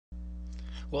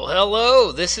Well,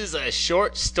 hello. This is a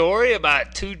short story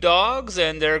about two dogs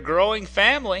and their growing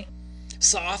family.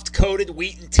 Soft-coated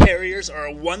Wheaten Terriers are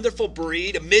a wonderful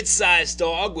breed, a mid-sized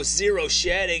dog with zero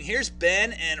shedding. Here's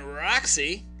Ben and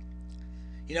ROXY.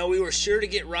 You know, we were sure to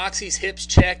get ROXY's hips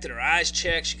checked and her eyes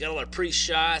checked. She got all her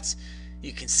pre-shots.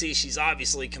 You can see she's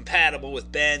obviously compatible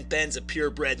with Ben. Ben's a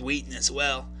purebred Wheaten as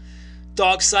well.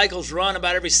 Dog cycles run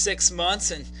about every 6 months,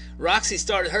 and ROXY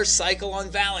started her cycle on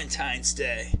Valentine's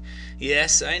Day.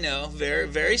 Yes, I know, very,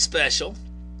 very special.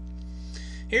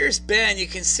 Here's Ben. You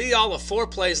can see all the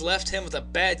foreplay's left him with a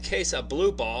bad case of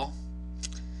blue ball.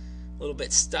 A little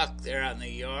bit stuck there out in the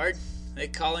yard. They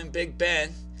call him Big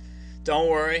Ben. Don't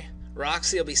worry,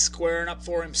 ROXY will be squaring up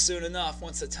for him soon enough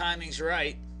once the timing's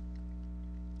right.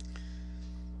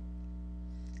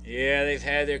 Yeah, they've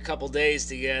had their couple days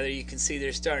together. You can see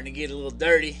they're starting to get a little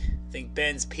dirty. I think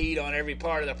Ben's peed on every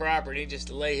part of the property just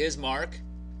to lay his mark.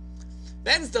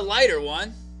 Ben's the lighter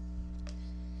one.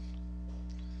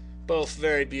 Both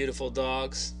very beautiful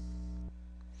dogs.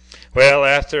 Well,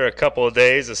 after a couple of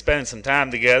days of spending some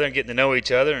time together and getting to know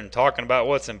each other and talking about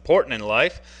what's important in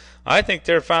life, I think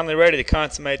they're finally ready to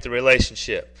consummate the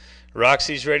relationship.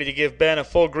 ROXY's ready to give Ben a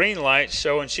full green light,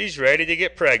 showing she's ready to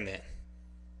get pregnant.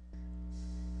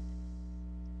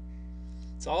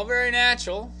 It's all very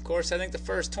natural. Of course, I think the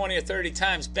first 20 or 30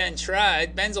 times Ben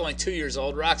tried, Ben's only 2 years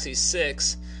old, ROXY's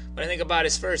 6, but I think about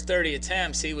his first 30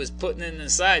 attempts he was putting in the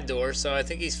side door, so I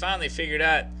think he's finally figured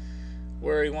out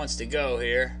where he wants to go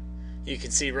here. You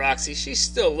can see ROXY, she's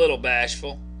still a little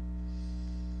bashful.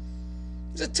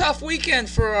 It was a tough weekend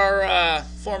for our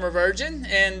former virgin,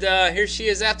 and here she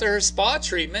is after her spa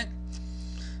treatment.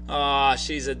 Aw,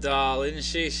 she's a doll, isn't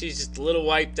she? She's just a little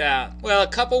wiped out. Well, a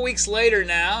couple weeks later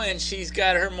now, and she's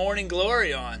got her morning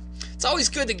glory on. It's always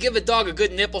good to give a dog a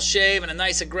good nipple shave and a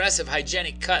nice aggressive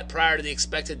hygienic cut prior to the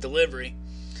expected delivery.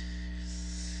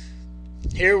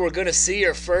 Here we're going to see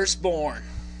her firstborn.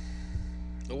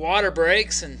 The water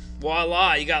breaks and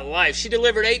voila, you got life. She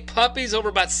delivered 8 puppies over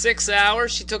about 6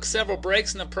 hours. She took several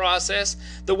breaks in the process.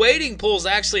 The wading pool is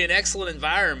actually an excellent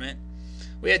environment.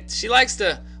 She likes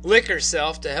to lick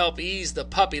herself to help ease the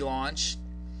puppy launch.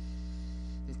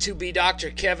 To-be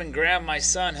Dr. Kevin Graham, my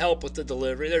son, helped with the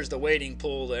delivery. There's the wading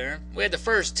pool there. We had the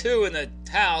first 2 in the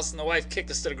house, and the wife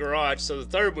kicked us to the garage, so the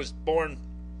third was born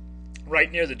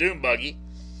right near the dune buggy.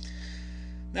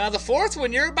 Now the fourth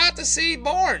one you're about to see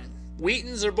born.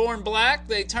 Wheatens are born black.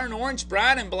 They turn orange,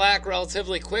 brown, and black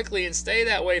relatively quickly and stay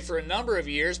that way for a number of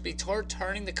years before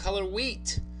turning the color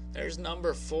wheat. There's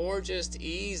number 4 just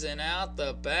easing out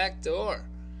the back door.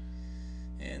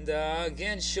 And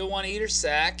again, she'll want to eat her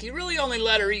sack. You really only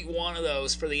let her eat one of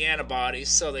those for the antibodies,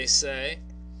 so they say.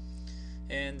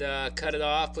 And cut it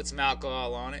off, put some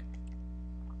alcohol on it.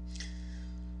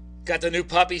 Got the new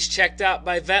puppies checked out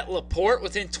by Vet Laporte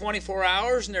within 24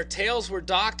 hours, and their tails were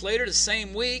docked later the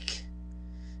same week.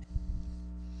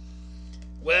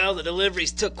 Well, the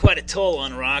deliveries took quite a toll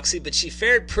on ROXY, but she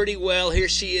fared pretty well. Here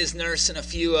she is nursing a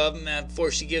few of them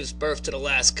before she gives birth to the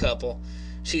last couple.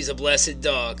 She's a blessed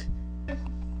dog.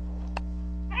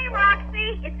 Hey,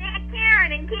 ROXY, it's Aunt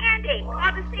Karen and Candy.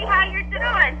 Called to see how you're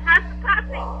doing. How's the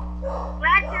puppy?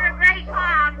 Glad you're a great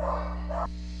mom.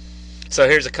 So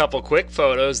here's a couple quick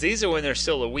photos. These are when they're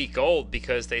still a week old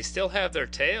because they still have their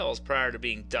tails prior to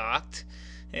being docked.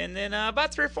 And then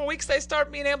about 3 or 4 weeks, they start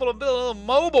being able to be a little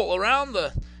mobile around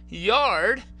the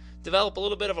yard, develop a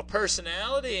little bit of a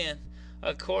personality, and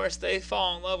of course, they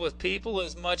fall in love with people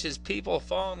as much as people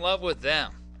fall in love with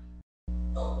them.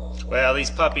 Well, these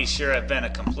puppies sure have been a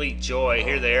complete joy.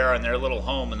 Here they are in their little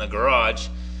home in the garage,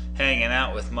 hanging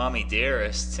out with Mommy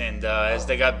Dearest. And as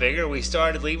they got bigger, we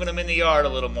started leaving them in the yard a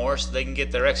little more so they can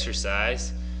get their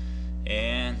exercise.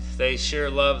 And they sure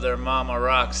love their mama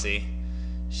ROXY.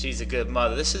 She's a good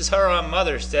mother. This is her on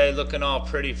Mother's Day, looking all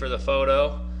pretty for the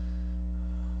photo,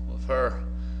 with her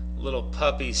little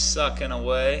puppy sucking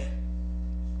away.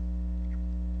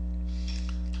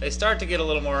 They start to get a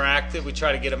little more active. We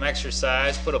try to get them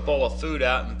exercise, put a bowl of food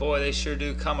out, and boy, they sure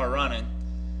do come a-running.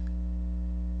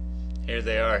 Here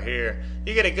they are here.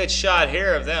 You get a good shot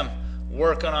here of them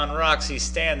working on ROXY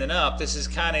standing up. This is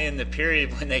kind of in the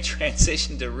period when they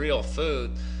transition to real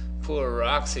food. Poor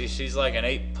ROXY, she's like an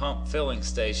 8-pump filling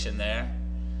station there.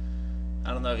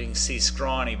 I don't know if you can see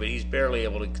Scrawny, but he's barely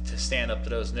able to stand up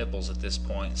to those nipples at this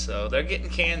point. So they're getting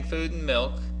canned food and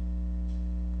milk.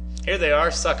 Here they are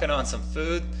sucking on some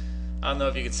food. I don't know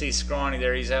if you can see Scrawny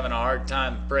there. He's having a hard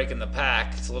time breaking the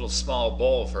pack. It's a little small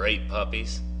bowl for 8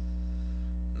 puppies.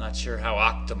 I'm not sure how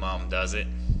Octomom does it.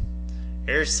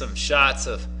 Here's some shots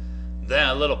of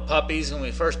them little puppies when we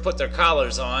first put their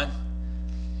collars on.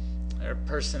 Their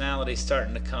personality's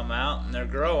starting to come out, and they're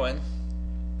growing.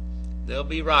 They'll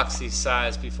be Roxy's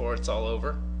size before it's all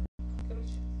over.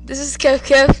 This is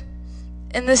Kev,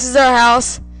 and this is our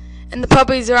house, and the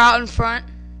puppies are out in front,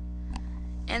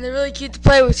 and they're really cute to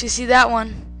play with. You see that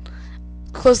one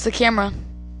close to the camera.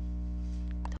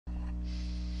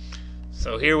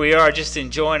 So here we are, just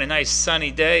enjoying a nice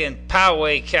sunny day in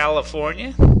Poway,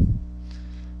 California.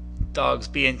 Dogs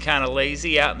being kind of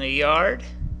lazy out in the yard.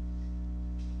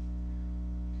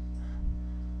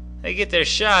 They get their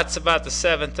shots about the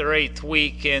 7th or 8th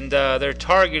week, and they're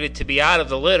targeted to be out of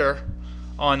the litter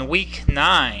on week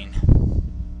 9.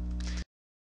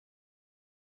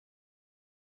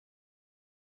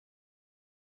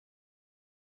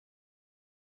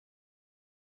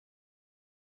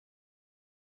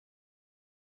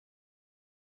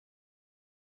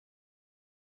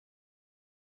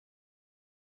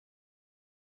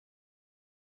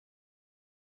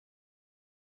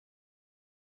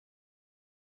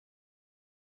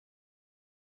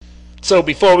 So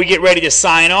before we get ready to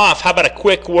sign off, how about a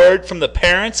quick word from the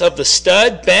parents of the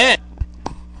stud, Ben?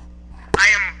 I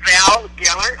am Val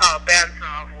Geller, Ben's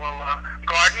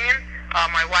guardian.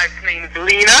 My wife's name is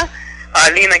Lena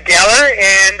Geller,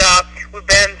 and we're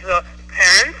Ben's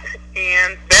parents.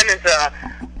 And Ben is a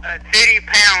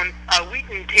 30-pound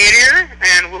Wheaten Terrier,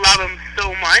 and we love him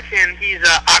so much. And he's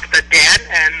an octa dad,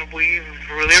 and we're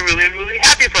really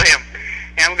happy for him.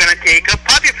 And we're gonna take a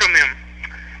puppy from him,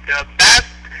 the best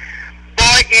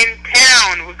boy in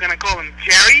town. We're gonna call him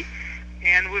Jerry,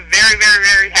 and we're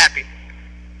very happy.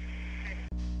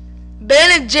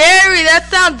 Ben and Jerry, that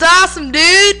sounds awesome,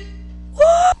 dude.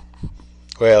 Woo!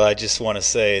 Well, I just want to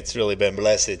say it's really been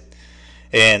blessed,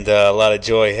 and a lot of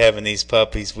joy having these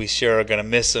puppies. We sure are going to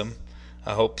miss them.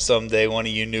 I hope someday one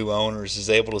of you new owners is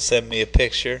able to send me a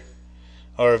picture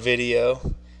or a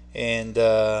video, and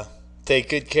take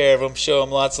good care of them, show them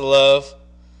lots of love.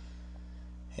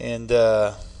 And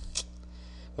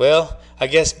well, I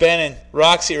guess Ben and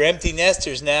Roxy are empty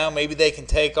nesters now. Maybe they can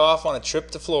take off on a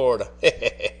trip to Florida.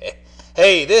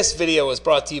 Hey, this video was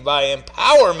brought to you by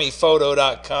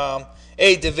EmpowerMePhoto.com,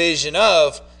 a division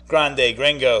of Grande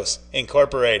Gringos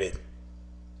Incorporated.